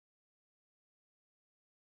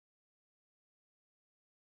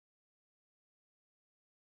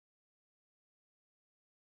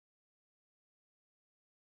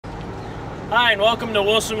Hi, and welcome to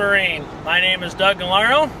Wilson Marine. My name is Doug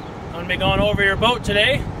Gallardo. I'm going to be going over your boat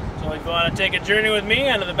today. So if you want to take a journey with me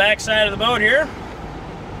onto the back side of the boat here.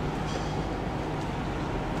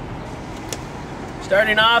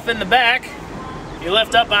 Starting off in the back, you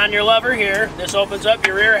lift up on your lever here. This opens up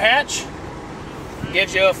your rear hatch.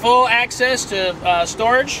 Gives you a full access to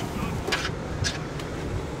storage.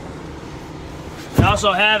 You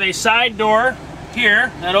also have a side door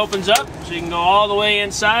here that opens up so you can go all the way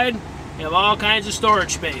inside. You have all kinds of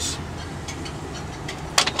storage space.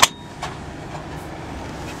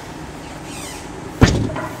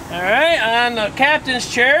 Alright, on the captain's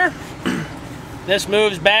chair, this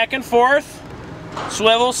moves back and forth,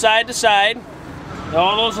 swivels side to side.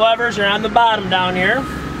 All those levers are on the bottom down here.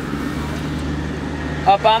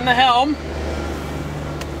 Up on the helm,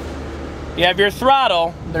 you have your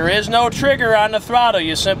throttle. There is no trigger on the throttle.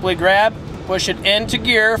 You simply grab, push it into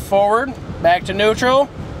gear, forward, back to neutral,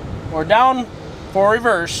 or down for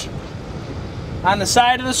reverse. On the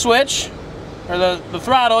side of the switch, or the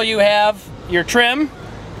throttle, you have your trim,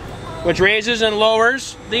 which raises and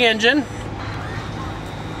lowers the engine.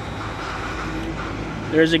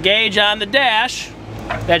 There's a gauge on the dash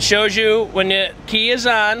that shows you when the key is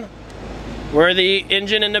on where the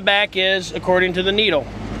engine in the back is according to the needle.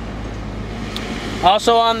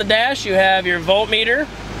 Also on the dash you have your voltmeter,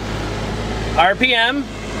 RPM,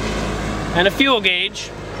 and a fuel gauge.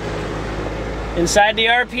 Inside the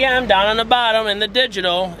RPM, down on the bottom in the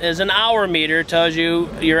digital, is an hour meter. It tells you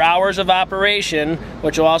your hours of operation,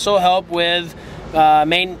 which will also help with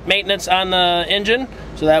maintenance on the engine,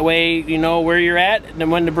 so that way you know where you're at and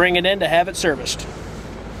when to bring it in to have it serviced.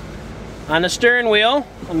 On the steering wheel,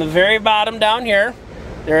 on the very bottom down here,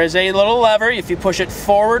 there is a little lever. If you push it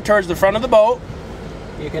forward towards the front of the boat,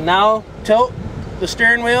 you can now tilt the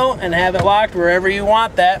steering wheel and have it locked wherever you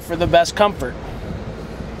want that for the best comfort.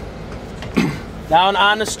 Down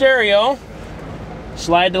on the stereo,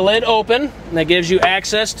 slide the lid open, and that gives you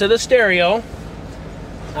access to the stereo.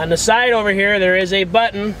 On the side over here, there is a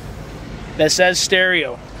button that says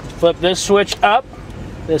stereo. Flip this switch up.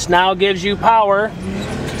 This now gives you power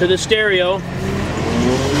to the stereo.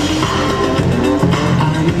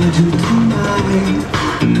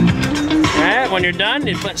 Alright, when you're done,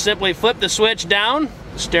 you simply flip the switch down.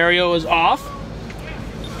 The stereo is off.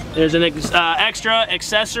 There's an extra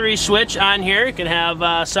accessory switch on here. You can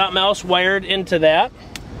have something else wired into that.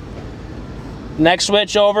 Next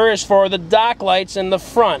switch over is for the dock lights in the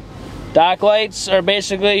front. Dock lights are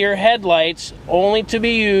basically your headlights, only to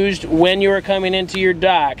be used when you are coming into your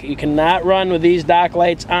dock. You cannot run with these dock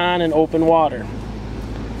lights on in open water.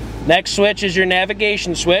 Next switch is your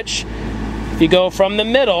navigation switch. If you go from the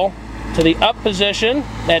middle to the up position,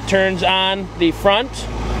 that turns on the front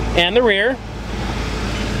and the rear.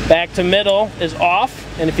 Back to middle is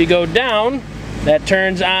off, and if you go down, that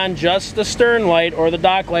turns on just the stern light or the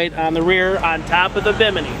dock light on the rear on top of the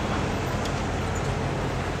bimini.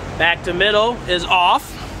 Back to middle is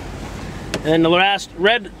off, and then the last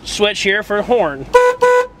red switch here for horn.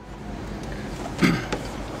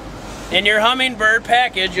 In your Humminbird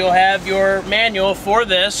package, you'll have your manual for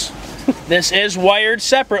this. This is wired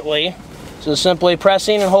separately, so simply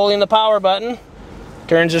pressing and holding the power button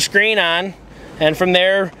turns the screen on, and from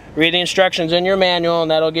there read the instructions in your manual,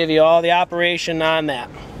 and that'll give you all the operation on that.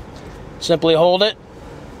 Simply hold it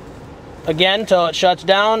again until it shuts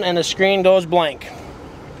down and the screen goes blank.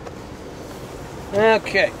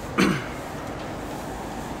 Okay.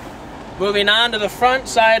 Moving on to the front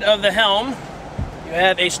side of the helm, you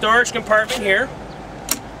have a storage compartment here.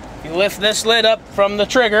 You lift this lid up from the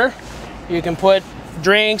trigger, you can put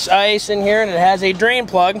drinks, ice in here, and it has a drain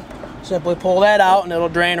plug. Simply pull that out and it'll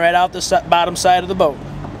drain right out the bottom side of the boat.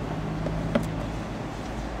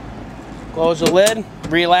 Close the lid,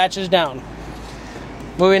 relatches down.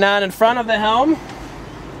 Moving on in front of the helm,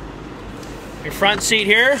 your front seat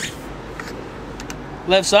here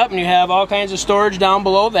lifts up and you have all kinds of storage down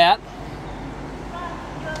below that.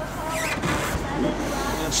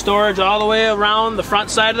 And storage all the way around the front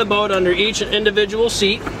side of the boat under each individual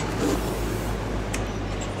seat.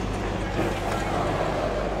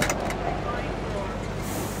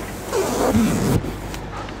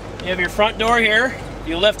 You have your front door here.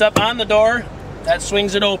 You lift up on the door, that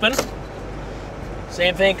swings it open.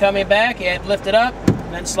 Same thing coming back, you lift it up,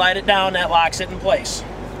 and then slide it down, that locks it in place.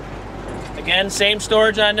 Again, same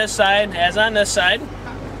storage on this side as on this side.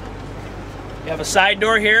 You have a side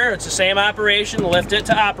door here, it's the same operation, lift it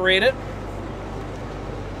to operate it.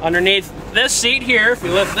 Underneath this seat here, if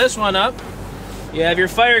you lift this one up, you have your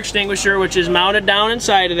fire extinguisher, which is mounted down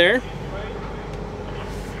inside of there.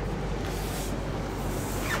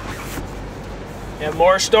 You have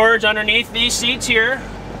more storage underneath these seats here.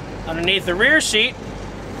 Underneath the rear seat,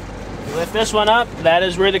 you lift this one up, that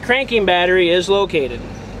is where the cranking battery is located.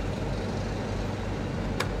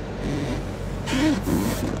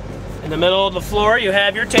 In the middle of the floor, you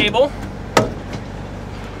have your table.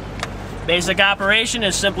 Basic operation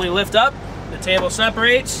is simply lift up, the table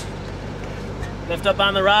separates, lift up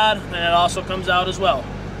on the rod, and it also comes out as well.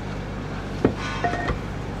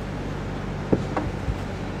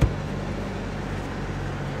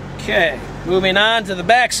 Okay, moving on to the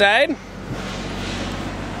back side.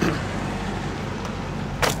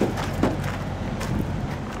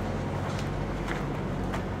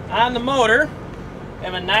 On the motor, we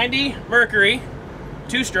have a 90 Mercury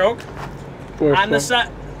 2-stroke. On the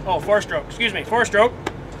side, oh, 4-stroke, excuse me, 4-stroke.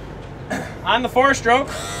 On the 4-stroke,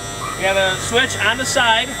 we have a switch on the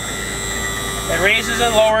side that raises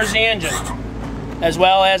and lowers the engine, as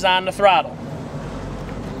well as on the throttle.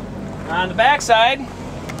 On the back side,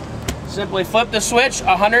 simply flip the switch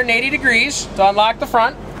 180 degrees to unlock the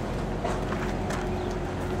front.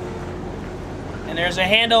 And there's a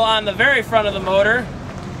handle on the very front of the motor.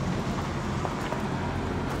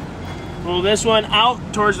 Pull this one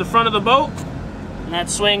out towards the front of the boat, and that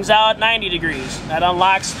swings out 90 degrees. That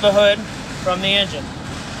unlocks the hood from the engine.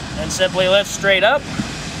 And simply lift straight up.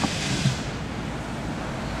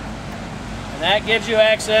 And that gives you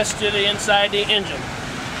access to the inside the engine.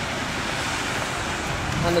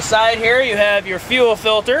 On the side here, you have your fuel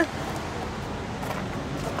filter.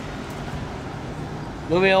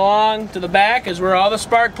 Moving along to the back is where all the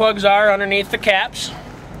spark plugs are underneath the caps.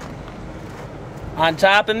 On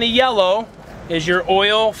top in the yellow is your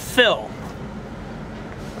oil fill.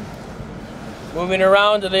 Moving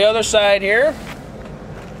around to the other side here,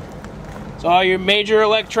 it's all your major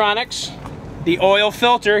electronics. The oil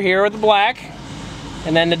filter here with the black,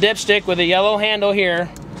 and then the dipstick with a yellow handle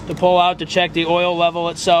here to pull out to check the oil level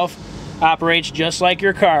itself. Operates just like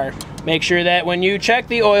your car. Make sure that when you check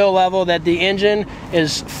the oil level that the engine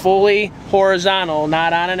is fully horizontal,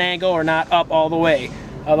 not on an angle or not up all the way.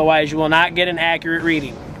 Otherwise you will not get an accurate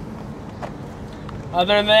reading.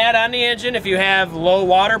 Other than that, on the engine, if you have low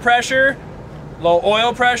water pressure, low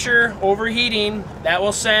oil pressure, overheating, that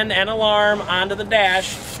will send an alarm onto the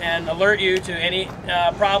dash and alert you to any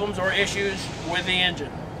problems or issues with the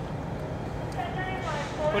engine.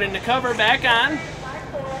 Putting the cover back on.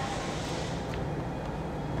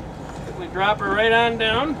 We drop her right on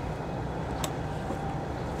down.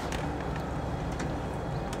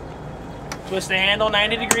 Twist the handle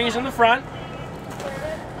 90 degrees in the front.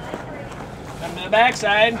 Come to the back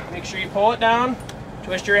side, make sure you pull it down.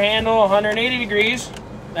 Twist your handle 180 degrees.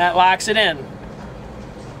 That locks it in.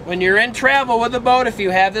 When you're in travel with the boat, if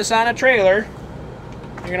you have this on a trailer,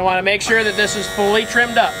 you're going to want to make sure that this is fully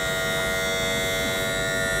trimmed up.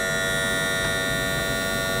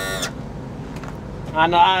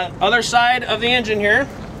 On the other side of the engine here,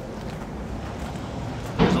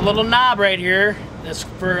 there's a little knob right here that's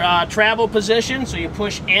for travel position. So you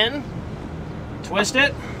push in, twist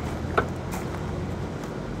it.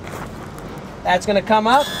 That's going to come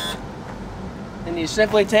up, and you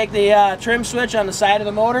simply take the trim switch on the side of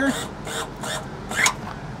the motor,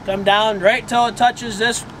 come down right till it touches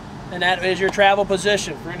this, and that is your travel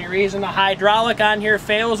position. For any reason the hydraulic on here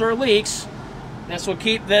fails or leaks, this will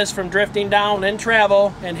keep this from drifting down in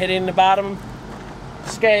travel and hitting the bottom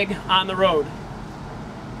skeg on the road.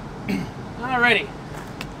 Alrighty,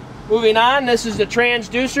 moving on, this is the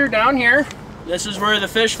transducer down here. This is where the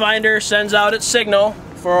fish finder sends out its signal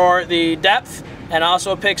for the depth and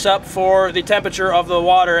also picks up for the temperature of the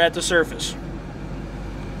water at the surface.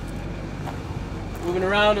 Moving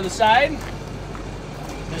around to the side,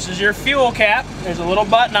 this is your fuel cap. There's a little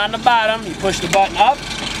button on the bottom. You push the button up,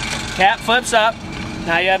 cap flips up.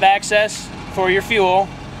 Now you have access for your fuel.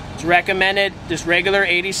 It's recommended just regular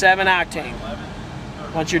 87 octane.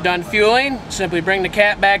 Once you're done fueling, simply bring the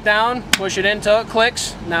cap back down, push it in until it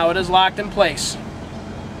clicks. Now it is locked in place.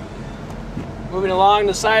 Moving along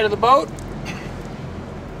the side of the boat.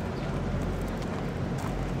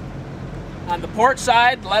 On the port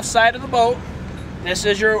side, left side of the boat, this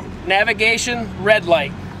is your navigation red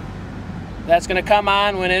light. That's going to come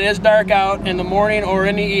on when it is dark out in the morning or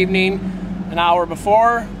in the evening, an hour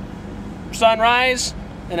before sunrise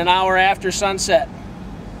and an hour after sunset.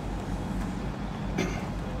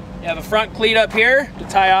 You have a front cleat up here to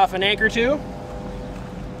tie off an anchor to.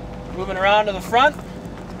 Moving around to the front,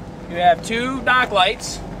 you have two dock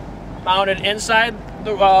lights mounted inside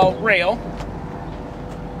the rail.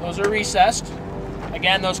 Those are recessed.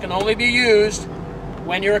 Again, those can only be used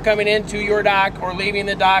when you're coming into your dock or leaving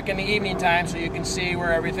the dock in the evening time, so you can see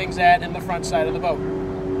where everything's at in the front side of the boat.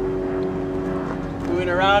 Moving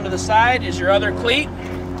around to the side is your other cleat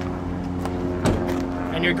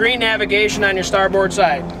and your green navigation on your starboard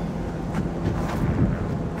side.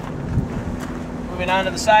 Moving on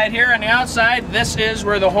to the side here on the outside, this is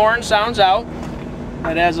where the horn sounds out.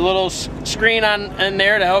 It has a little screen in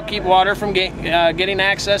there to help keep water from getting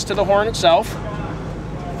access to the horn itself.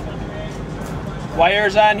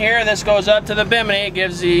 Wires on here, this goes up to the bimini. It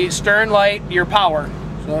gives the stern light your power.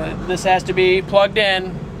 So this has to be plugged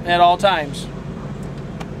in at all times.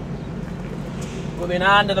 Moving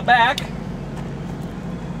on to the back.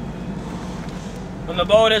 When the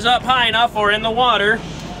boat is up high enough or in the water,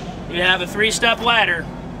 you have a 3-step ladder.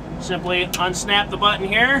 Simply unsnap the button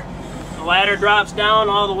here. The ladder drops down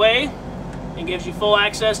all the way and gives you full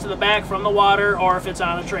access to the back from the water, or if it's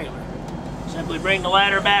on a trailer. Simply bring the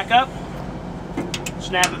ladder back up,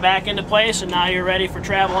 snap it back into place, and now you're ready for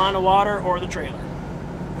travel on the water or the trailer.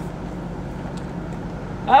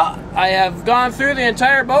 Well, I have gone through the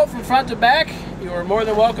entire boat from front to back. You are more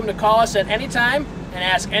than welcome to call us at any time and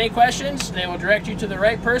ask any questions. They will direct you to the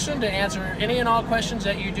right person to answer any and all questions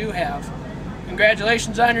that you do have.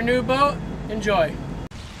 Congratulations on your new boat. Enjoy.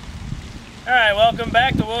 Alright, welcome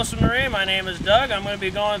back to Wilson Marine. My name is Doug. I'm going to be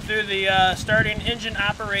going through the starting engine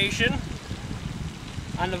operation.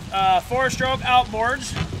 On the 4-stroke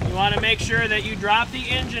outboards, you want to make sure that you drop the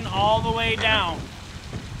engine all the way down.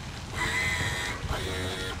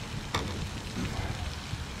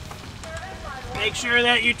 Make sure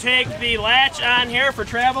that you take the latch on here for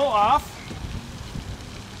travel off.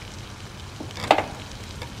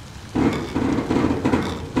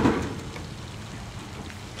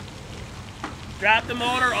 Drop the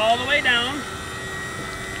motor all the way down.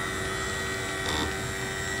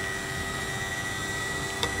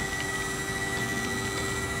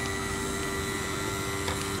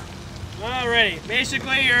 Alrighty,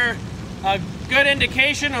 basically a good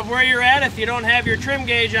indication of where you're at if you don't have your trim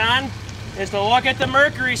gauge on is to look at the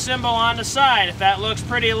mercury symbol on the side. If that looks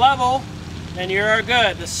pretty level, then you're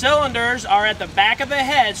good. The cylinders are at the back of the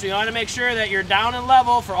head, so you want to make sure that you're down and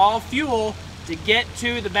level for all fuel to get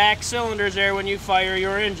to the back cylinders there when you fire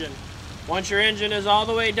your engine. Once your engine is all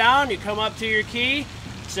the way down, you come up to your key,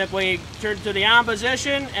 simply turn to the on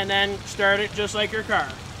position, and then start it just like your car.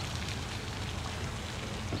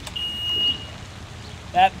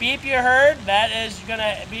 That beep you heard, that is going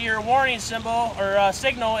to be your warning symbol or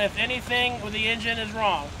signal if anything with the engine is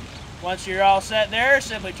wrong. Once you're all set there,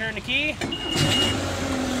 simply turn the key.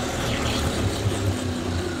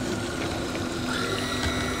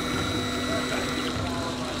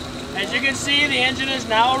 As you can see, the engine is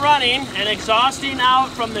now running and exhausting out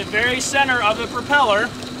from the very center of the propeller.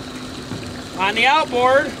 On the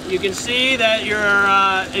outboard, you can see that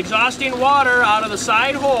you're exhausting water out of the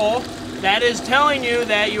side hole. That is telling you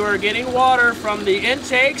that you are getting water from the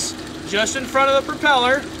intakes just in front of the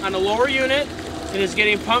propeller on the lower unit. It is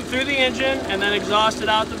getting pumped through the engine and then exhausted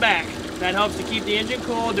out the back. That helps to keep the engine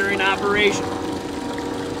cool during operation.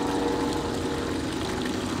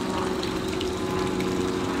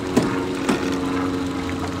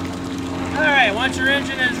 Alright, once your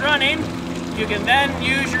engine is running, you can then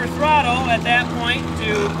use your throttle at that point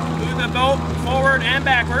to move the boat forward and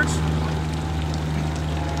backwards.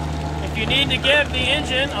 If you need to give the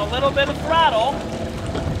engine a little bit of throttle,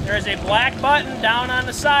 there is a black button down on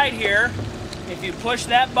the side here. If you push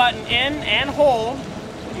that button in and hold,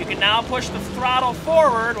 you can now push the throttle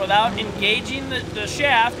forward without engaging the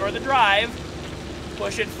shaft or the drive.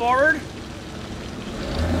 Push it forward.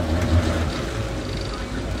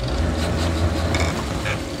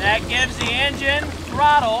 That gives the engine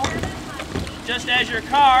throttle, just as your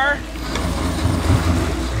car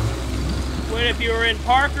would if you were in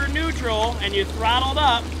park or neutral and you throttled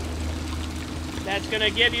up. That's going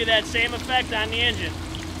to give you that same effect on the engine.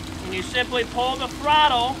 When you simply pull the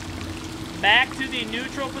throttle back to the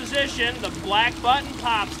neutral position, the black button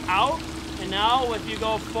pops out, and now if you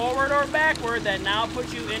go forward or backward, that now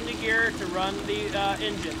puts you into gear to run the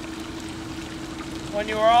engine. When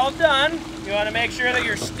you are all done, you want to make sure that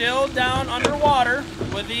you're still down underwater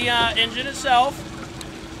with the engine itself.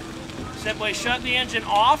 Simply shut the engine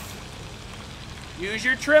off. Use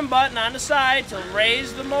your trim button on the side to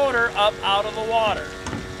raise the motor up out of the water.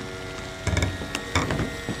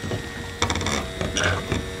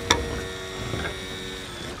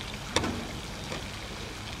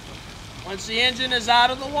 Once the engine is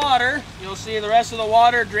out of the water, you'll see the rest of the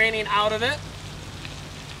water draining out of it.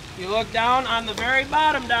 You look down on the very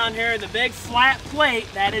bottom down here, the big flat plate,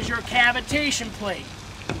 that is your cavitation plate.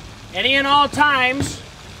 Any and all times,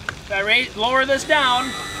 if I lower this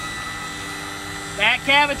down, that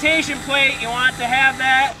cavitation plate, you want to have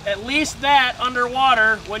that, at least that,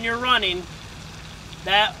 underwater when you're running.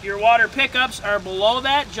 that your water pickups are below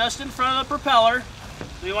that, just in front of the propeller.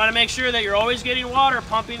 So you want to make sure that you're always getting water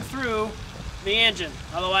pumping through the engine.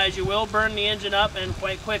 Otherwise you will burn the engine up and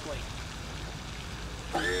quite quickly.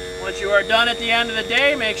 Once you are done at the end of the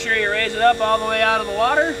day, make sure you raise it up all the way out of the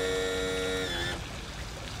water.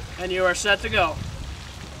 And you are set to go.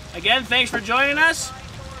 Again, thanks for joining us.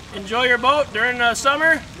 Enjoy your boat during the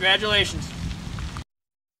summer. Congratulations.